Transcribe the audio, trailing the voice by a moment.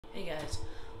Hey guys,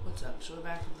 what's up? So we're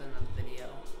back with another video.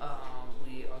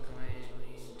 We are going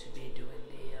to be doing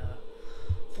the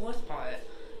fourth part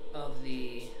of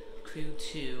the Crew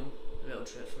 2 road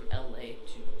trip from LA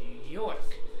to New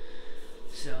York.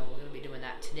 So we're going to be doing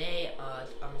that today.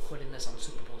 I'm recording this on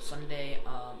Super Bowl Sunday.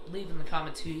 Leave in the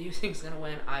comments who you think is going to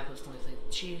win. I personally think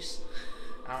the Chiefs.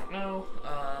 I don't know.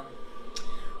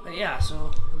 But yeah,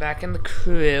 so back in the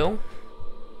Crew.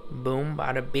 Boom,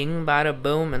 bada bing, bada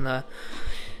boom, and the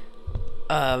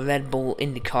Red Bull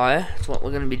IndyCar. That's what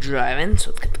we're going to be driving.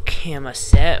 So let's get the camera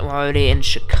set. We're already in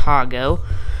Chicago.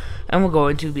 And we're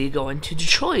going to be going to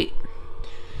Detroit.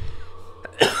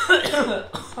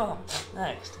 Oh,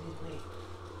 next.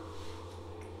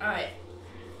 Alright.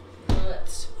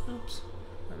 Let's... Oops.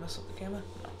 Did I mess up the camera?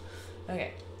 No.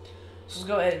 Okay. So let's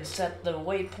go ahead and set the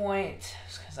waypoint.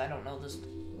 Because I don't know this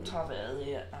top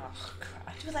area. Oh, crap.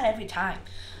 I do that every time.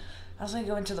 I was going to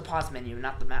go into the pause menu,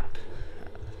 not the map.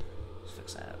 Let's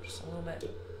fix that up just a little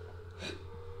bit.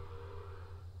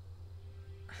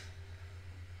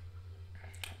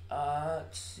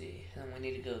 Let's see. Then we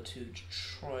need to go to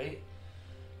Detroit,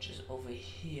 which is over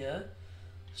here.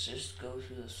 Let's just go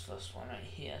through this first one right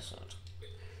here. So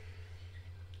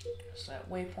it's that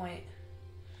waypoint.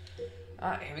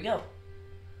 Alright, here we go.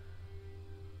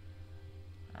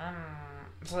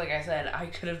 So like I said, I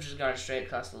could have just gone straight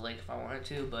across the lake if I wanted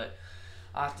to, but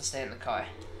I'll have to stay in the car.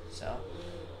 So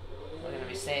we're gonna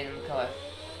be staying in the car.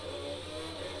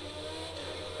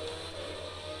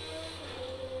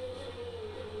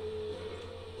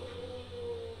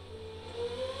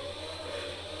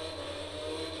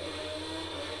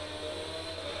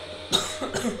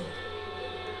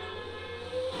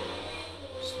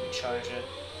 Just recharge it.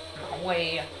 No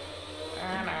way.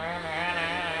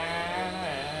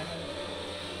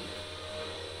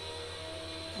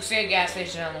 If we see a gas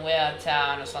station on the way out of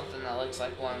town or something that looks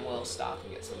like one, we'll stop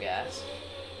and get some gas.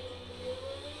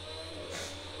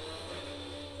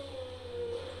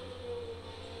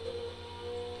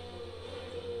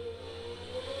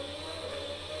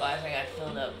 But I think I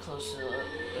filled up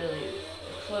really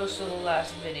close to the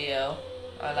last video.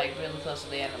 Or like really close to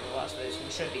the end of the last video, so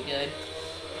we should be good.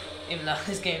 Even though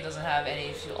this game doesn't have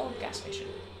any fuel. Oh, gas station.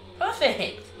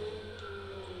 Perfect!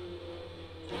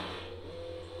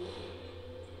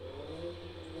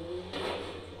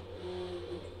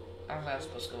 I don't think I'm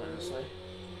supposed to go in this way.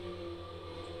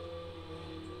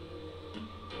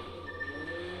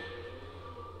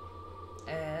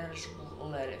 And just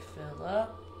let it fill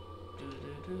up.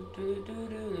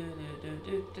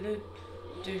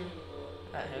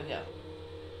 Alright, here we go.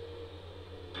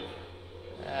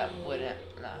 That wouldn't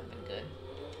not have been good.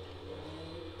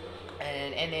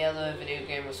 And any other video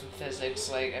game with some physics,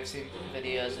 like I've seen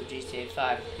videos of GTA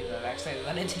 5, people have accidentally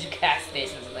run into the gas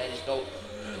stations and they just go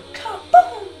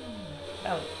kaboom!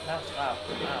 That was wow.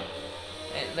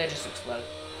 And they just explode.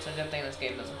 It's a good thing this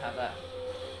game doesn't have that.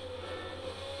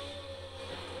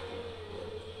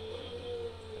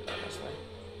 Go this way.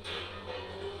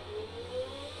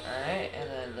 Alright, and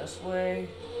then this way.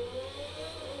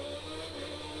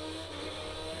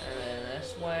 And then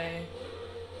this way.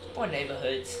 Poor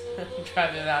neighborhoods.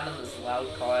 Driving around in this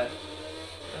loud car.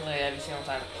 Really, every single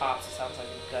time it pops, it sounds like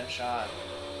a gunshot.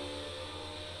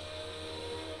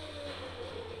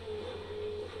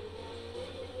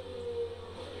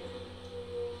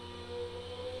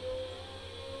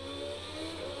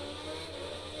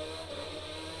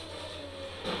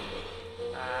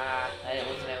 I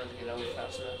wasn't able to get over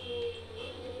fast enough.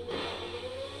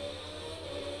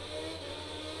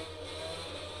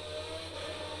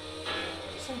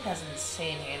 This thing has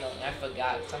insane handling. I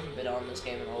forgot, because I haven't been on this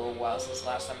game in a little while since the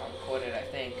last time I recorded, I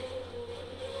think.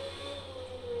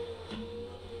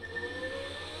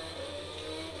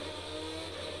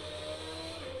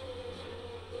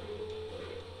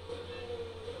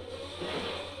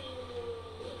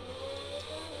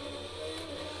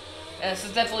 And this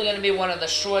is definitely going to be one of the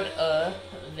short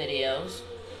videos,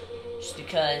 just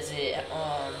because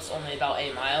it's only about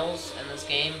 8 miles in this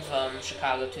game from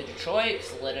Chicago to Detroit.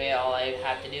 So literally all I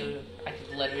had to do, I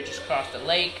could literally just cross the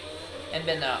lake and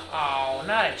been there. Oh,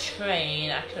 not a train.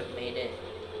 I could have made it.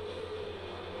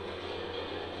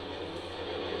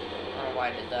 I don't know why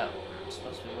I did that. I'm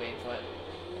supposed to be waiting for it.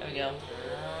 There we go.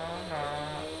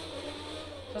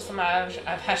 First time I've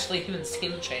actually even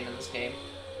seen the train in this game.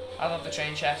 I thought the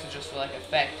train tracks were just for like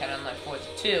effect, kind of unlike Forza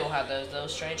 2 had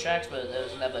those train tracks, but there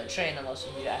was never a train unless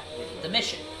you activated the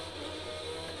mission.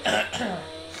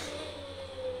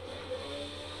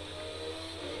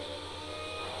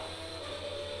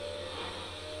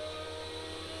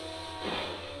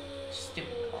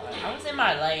 Stupid car. I was in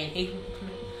my lane. He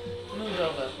moved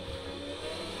over.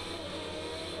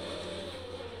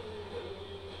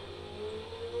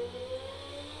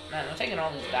 Man, I'm taking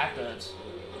all these back roads.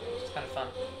 It's kind of fun.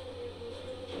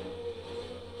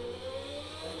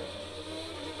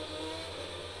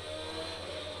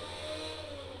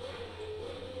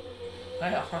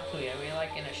 Are we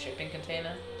like in a shipping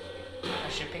container?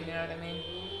 A shipping yard, I mean?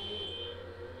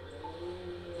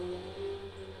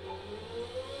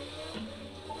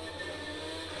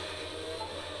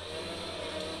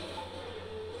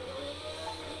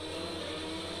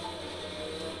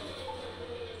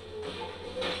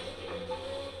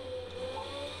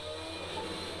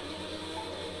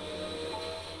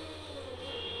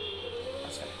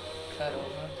 Let's cut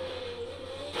over.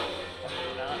 Or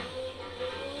maybe not.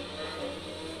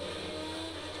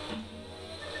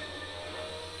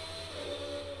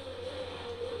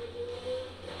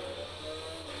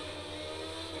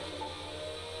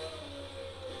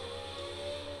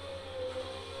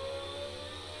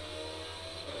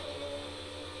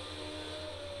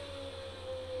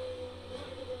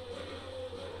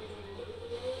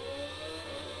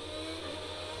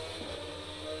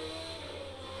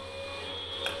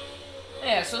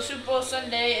 Yeah, so Super Bowl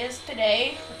Sunday is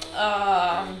today.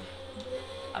 I'm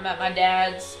at my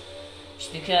dad's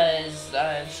just because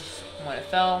I just when it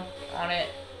fell on it,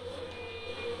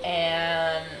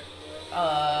 and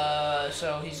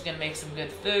so he's gonna make some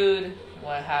good food.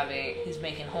 He's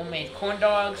making homemade corn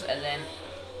dogs, and then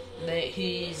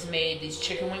he's made these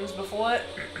chicken wings before it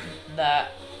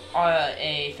that are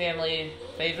a family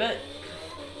favorite.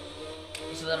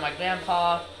 So then my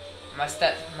grandpa, my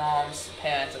stepmom's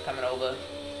parents are coming over.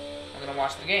 I'm gonna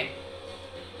watch the game.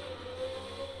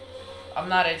 I'm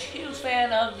not a huge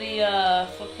fan of the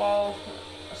football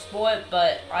sport,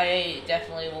 but I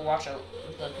definitely will watch the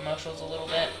commercials a little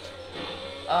bit.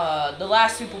 The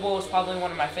last Super Bowl was probably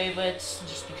one of my favorites,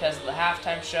 just because of the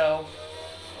halftime show.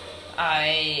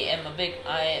 I'm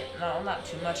not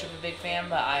too much of a big fan,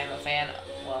 but I'm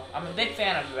a big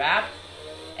fan of rap.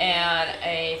 And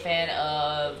a fan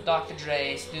of Dr.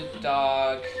 Dre, Snoop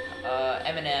Dogg,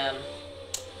 Eminem.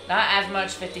 Not as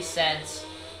much 50 Cent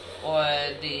or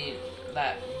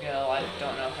that girl, I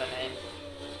don't know her name.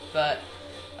 But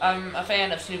I'm a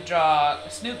fan of Snoop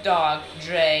Dogg,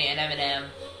 Dre, and Eminem.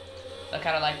 They're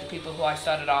kind of like the people who I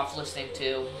started off listening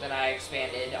to. Then I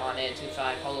expanded on it to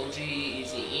find Polo G,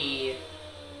 Eazy-E,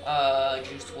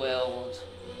 Juice WRLD,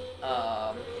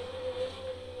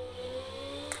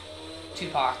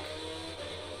 Tupac,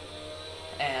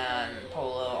 and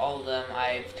Polo, all of them.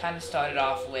 I've kind of started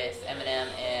off with Eminem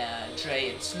and Dre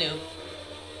and Snoop,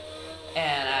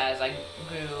 and as I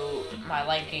grew my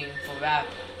liking for rap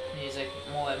music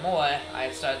more and more, I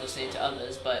started listening to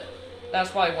others, but that's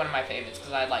probably one of my favorites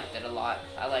because I liked it a lot.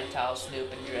 I liked how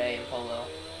Snoop and Dre and Polo,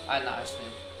 not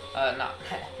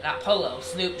Polo,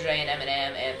 Snoop, Dre, and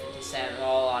Eminem and 50 Cent were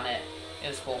all on it. It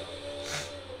was cool.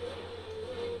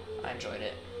 I enjoyed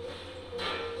it.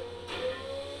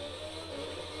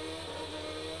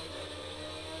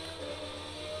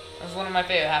 It was one of my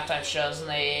favorite halftime shows, and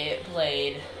they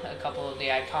played a couple of the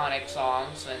iconic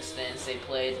songs. For instance, they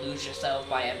played Lose Yourself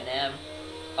by Eminem,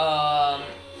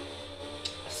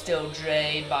 Still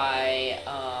Dre by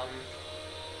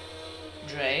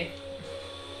Dre.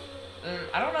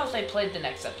 I don't know if they played the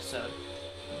next episode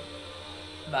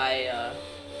by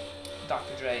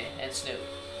Dr. Dre and Snoop.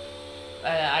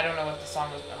 I don't know what the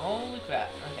song was. Holy crap.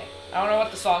 Okay. I don't know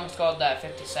what the song was called that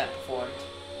 50 Cent performed.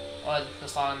 Or the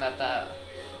song that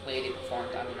lady performed.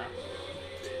 I don't know.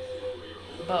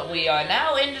 But we are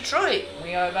now in Detroit.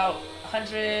 We are about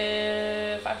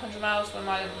 500 miles from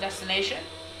my destination.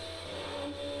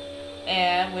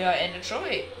 And we are in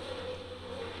Detroit.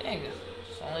 Dang.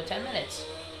 It's only 10 minutes.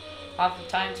 I'll have the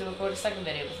time to record a second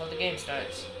video before the game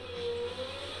starts.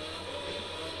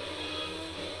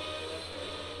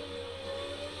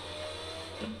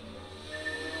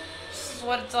 This is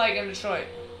what it's like in Detroit.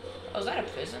 Oh, is that a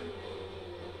prison?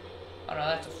 Oh no,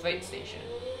 that's a freight station.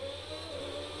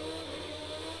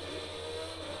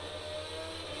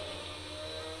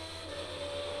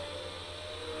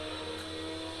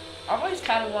 I've always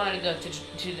kind of wanted to go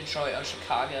to Detroit or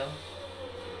Chicago.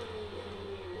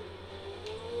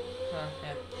 Huh,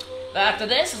 yeah. But after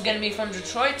this, it's going to be from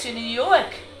Detroit to New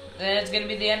York. Then it's going to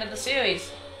be the end of the series.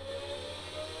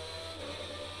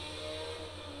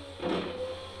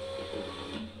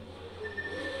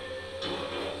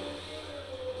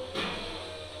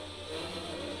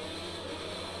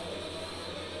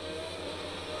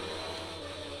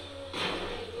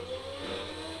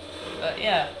 But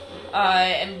yeah, I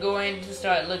am going to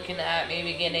start looking at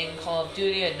maybe getting Call of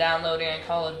Duty or downloading a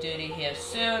Call of Duty here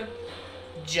soon.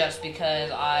 Just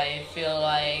because I feel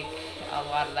like a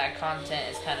lot of that content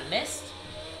is kind of missed.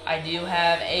 I do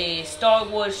have a Star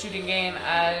Wars shooting game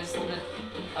as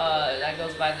that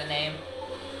goes by the name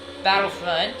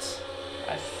Battlefront.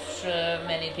 I'm sure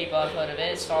many people have heard of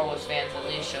it. Star Wars fans at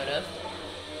least should have.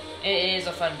 It is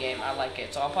a fun game. I like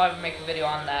it. So I'll probably make a video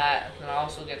on that. And I'll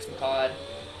also get some COD.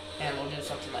 And we'll do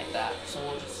something like that. So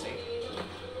we'll just see.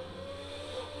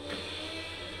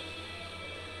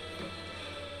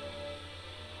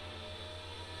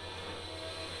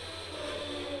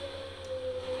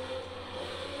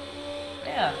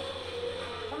 Yeah.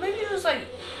 Or maybe it was like,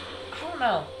 I don't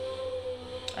know.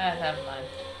 Never mind.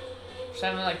 Just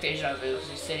having like deja vu because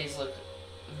these cities look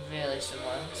really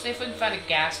similar. Let's see if we can find a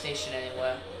gas station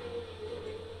anywhere.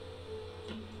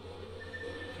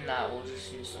 If not, we'll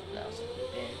just use something else like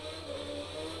we've been.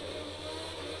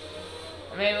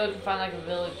 Or maybe we can find like a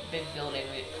really big building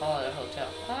and we call it a hotel.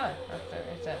 Hi, right there,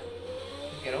 right there. We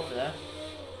can get over there.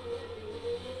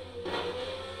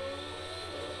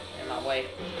 In my way.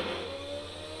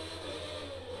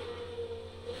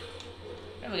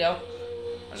 There we go.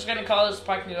 I'm just gonna call this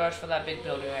parking garage for that big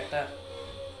building right there.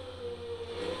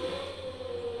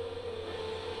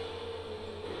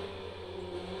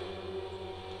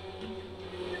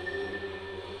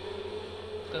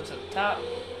 Go to the top.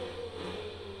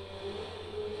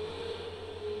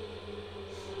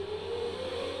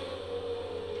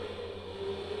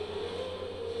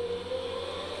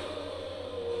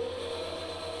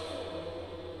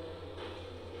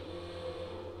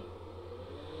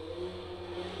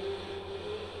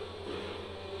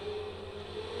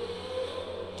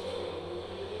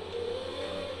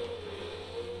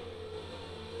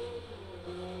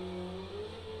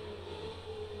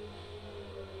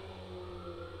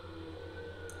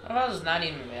 What about those not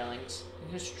even railings? You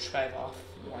could just drive off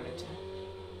if you wanted to.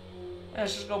 Yeah,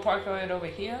 let's just go park right over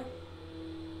here.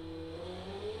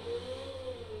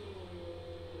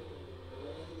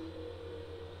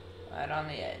 Right on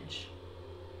the edge.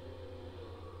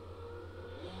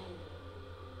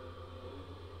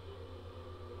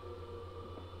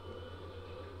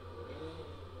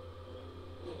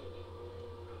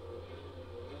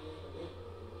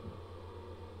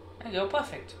 There you go,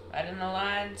 perfect. Right in the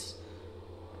lines.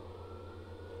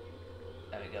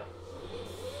 There we go.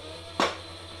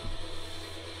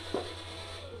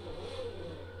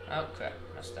 Oh crap,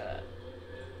 messed that up.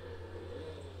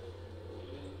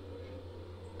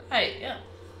 Alright, yeah.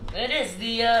 It is.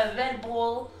 The Red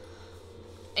Bull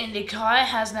IndyCar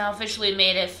has now officially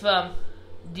made it from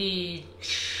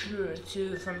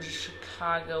from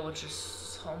Chicago, which is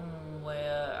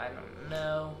somewhere, I don't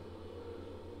know.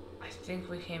 I think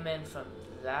we came in from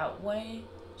that way.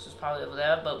 This is probably over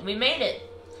there, but we made it.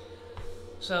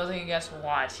 So thank you guys for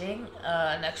watching.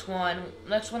 Next one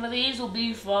of these will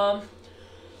be from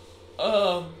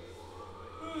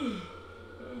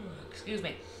excuse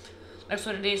me. Next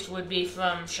one of these would be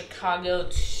from Chicago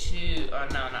to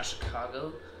no, not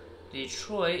Chicago,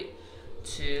 Detroit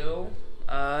to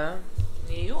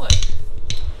New York.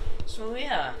 So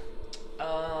yeah.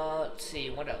 Let's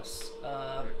see what else.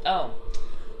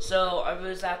 So I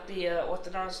was at the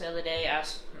orthodontist the other day.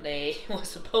 They were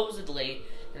supposedly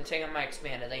gonna take on my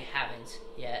expander. They haven't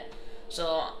yet.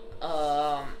 So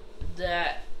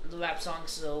the rap song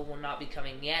still will not be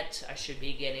coming yet. I should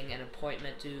be getting an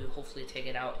appointment to hopefully take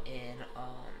it out in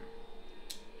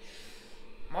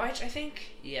March, I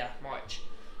think. Yeah, March.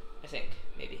 I think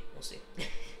maybe we'll see.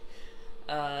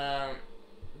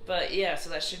 But yeah, so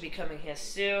that should be coming here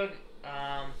soon.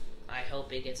 I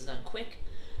hope it gets done quick.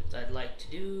 I'd like to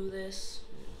do this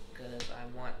because I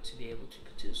want to be able to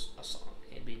produce a song.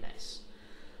 It'd be nice.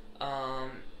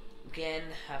 Again,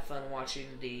 have fun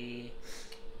watching the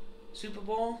Super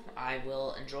Bowl. I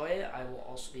will enjoy it. I will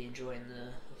also be enjoying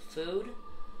the food.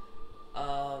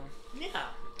 Yeah,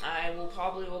 I will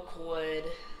probably record.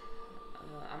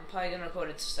 I'm probably gonna record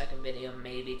a second video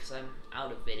maybe because I'm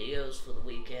out of videos for the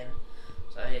weekend.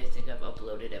 So I think I've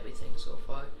uploaded everything so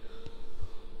far.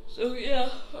 So yeah,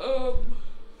 I'm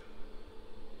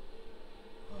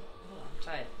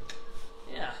tired.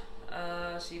 Yeah,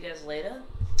 see you guys later,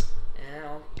 and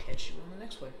I'll catch you in the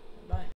next one. Bye.